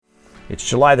It's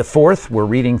July the 4th. We're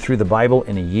reading through the Bible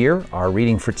in a year. Our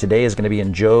reading for today is going to be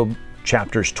in Job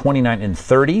chapters 29 and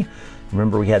 30.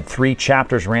 Remember, we had 3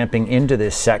 chapters ramping into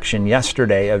this section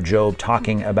yesterday of Job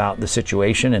talking about the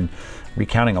situation and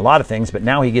recounting a lot of things, but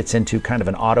now he gets into kind of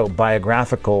an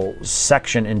autobiographical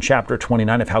section in chapter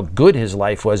 29 of how good his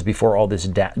life was before all this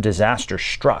disaster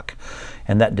struck.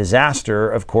 And that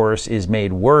disaster, of course, is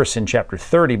made worse in chapter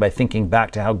 30 by thinking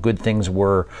back to how good things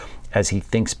were as he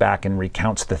thinks back and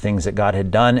recounts the things that God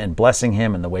had done and blessing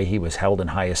him and the way he was held in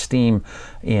high esteem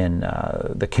in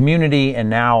the community. And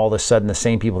now all of a sudden the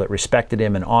same people that respected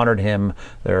him and honored him,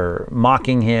 they're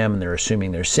mocking him and they're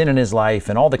assuming there's sin in his life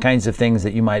and all the kinds of things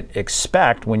that you might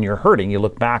expect when you're hurting. You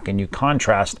look back and you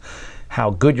contrast how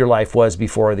good your life was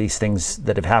before these things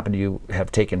that have happened to you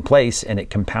have taken place, and it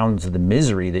compounds the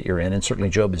misery that you're in. And certainly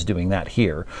Job is doing that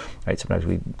here. Right? Sometimes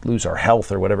we lose our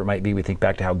health or whatever it might be. We think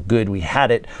back to how good we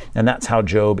had it, and that's how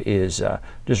Job is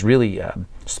just really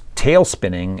tail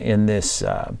spinning in this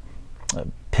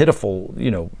pitiful,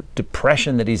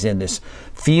 depression that he's in, this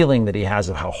feeling that he has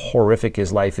of how horrific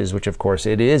his life is, which of course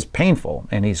it is painful.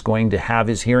 And he's going to have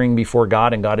his hearing before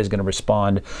God, and God is going to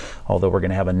respond. Although we're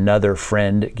going to have another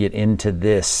friend get into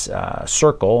this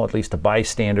circle, at least a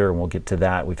bystander, and we'll get to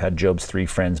that. We've had Job's 3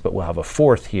 friends, but we'll have a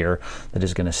 4th here that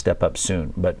is going to step up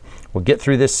soon. But we'll get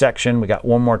through this section. We got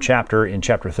one more chapter in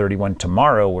chapter 31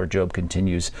 tomorrow, where Job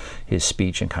continues his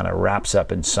speech and kind of wraps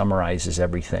up and summarizes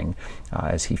everything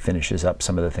as he finishes up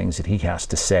some of the things that he has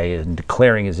to say and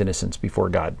declaring his innocence before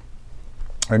God.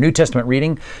 Our New Testament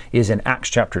reading is in Acts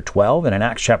chapter 12, and in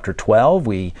Acts chapter 12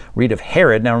 we read of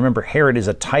Herod. Now remember, Herod is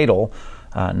a title,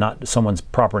 not someone's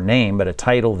proper name, but a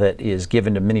title that is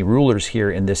given to many rulers here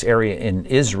in this area in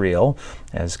Israel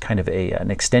as kind of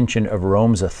an extension of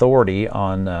Rome's authority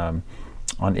on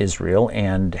Israel.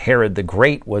 And Herod the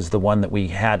Great was the one that we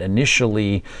had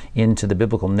initially into the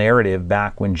biblical narrative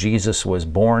back when Jesus was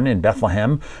born in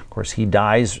Bethlehem. Of course, he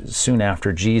dies soon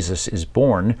after Jesus is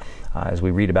born, as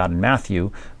we read about in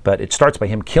Matthew, but it starts by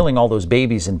him killing all those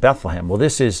babies in Bethlehem. Well,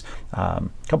 this is a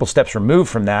couple steps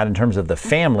removed from that in terms of the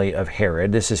family of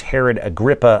Herod. This is Herod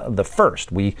Agrippa the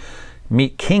First. We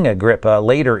meet King Agrippa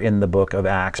later in the book of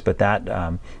Acts, but that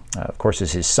of course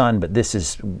is his son, but this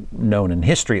is known in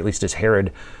history at least as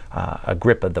Herod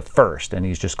Agrippa the First, and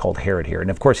he's just called Herod here. And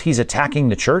of course he's attacking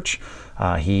the church.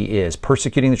 He is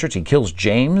persecuting the church. He kills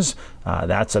James.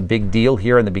 That's a big deal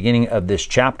here in the beginning of this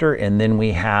chapter. And then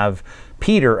we have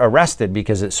Peter arrested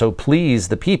because it so pleased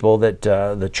the people that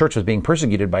the church was being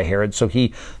persecuted by Herod, so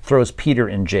he throws Peter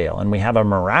in jail. And we have a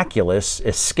miraculous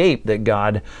escape that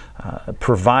God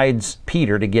provides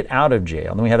Peter to get out of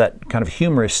jail. And we have that kind of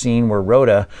humorous scene where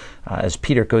Rhoda, as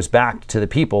Peter goes back to the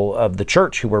people of the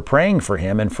church who were praying for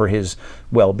him and for his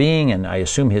well-being, and I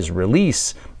assume his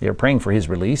release, they're praying for his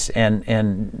release,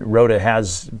 and Rhoda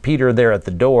has Peter there at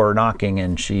the door knocking,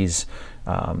 and she's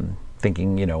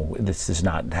thinking, this is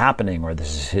not happening, or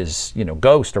this is his,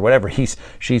 ghost or whatever.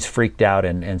 She's freaked out,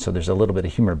 and so there's a little bit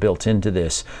of humor built into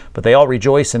this. But they all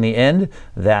rejoice in the end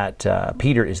that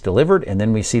Peter is delivered, and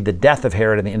then we see the death of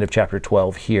Herod in the end of chapter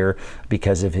 12 here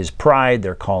because of his pride.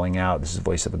 They're calling out, this is the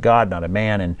voice of a God, not a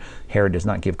man, and Herod does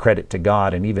not give credit to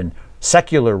God. And even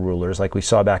secular rulers, like we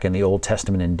saw back in the Old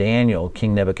Testament in Daniel,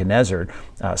 King Nebuchadnezzar,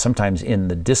 sometimes in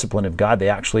the discipline of God, they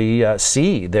actually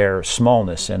see their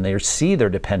smallness and they see their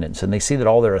dependence, and they see that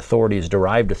all their authority is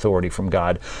derived authority from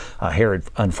God. Herod,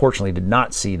 unfortunately, did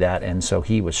not see that, and so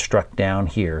he was struck down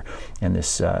here in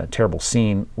this terrible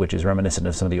scene, which is reminiscent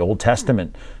of some of the Old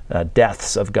Testament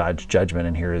deaths of God's judgment,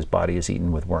 and here his body is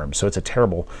eaten with worms. So it's a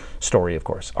terrible story, of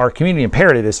course. Our community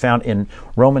imperative is found in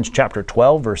Romans chapter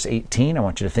 12, verse 18. I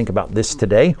want you to think about this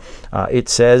today. It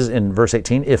says in verse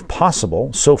 18, if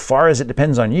possible, so far as it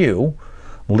depends on you,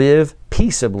 live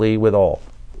peaceably with all.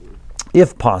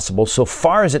 If possible, so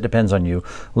far as it depends on you,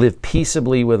 live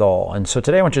peaceably with all. And so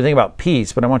today I want you to think about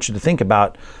peace, but I want you to think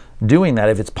about doing that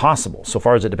if it's possible, so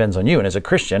far as it depends on you. And as a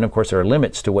Christian, of course, there are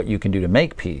limits to what you can do to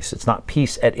make peace. It's not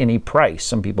peace at any price.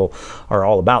 Some people are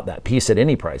all about that, peace at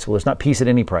any price. Well, it's not peace at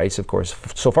any price, of course.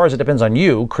 So far as it depends on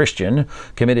you, Christian,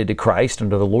 committed to Christ,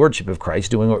 under the lordship of Christ,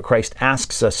 doing what Christ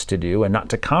asks us to do and not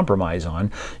to compromise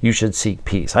on, you should seek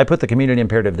peace. I put the community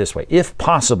imperative this way: if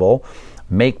possible,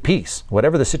 make peace,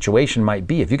 whatever the situation might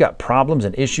be. If you got problems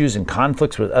and issues and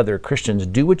conflicts with other Christians,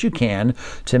 do what you can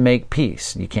to make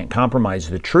peace. You can't compromise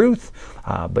the truth,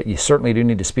 but you certainly do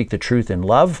need to speak the truth in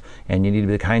love, and you need to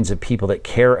be the kinds of people that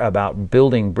care about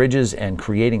building bridges and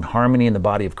creating harmony in the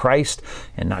body of Christ,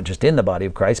 and not just in the body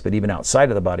of Christ, but even outside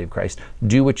of the body of Christ.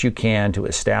 Do what you can to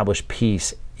establish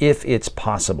peace if it's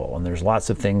possible. And there's lots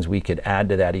of things we could add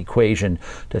to that equation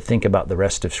to think about the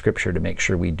rest of Scripture to make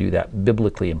sure we do that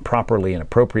biblically and properly and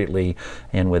appropriately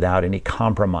and without any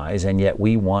compromise, and yet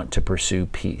we want to pursue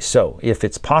peace. So if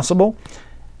it's possible,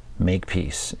 make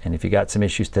peace. And if you got some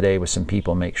issues today with some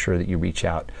people, make sure that you reach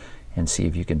out and see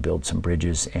if you can build some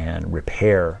bridges and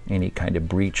repair any kind of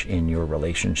breach in your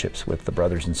relationships with the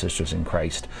brothers and sisters in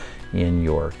Christ in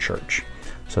your church.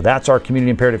 So that's our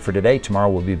community imperative for today. Tomorrow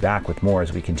we'll be back with more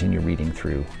as we continue reading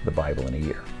through the Bible in a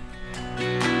year.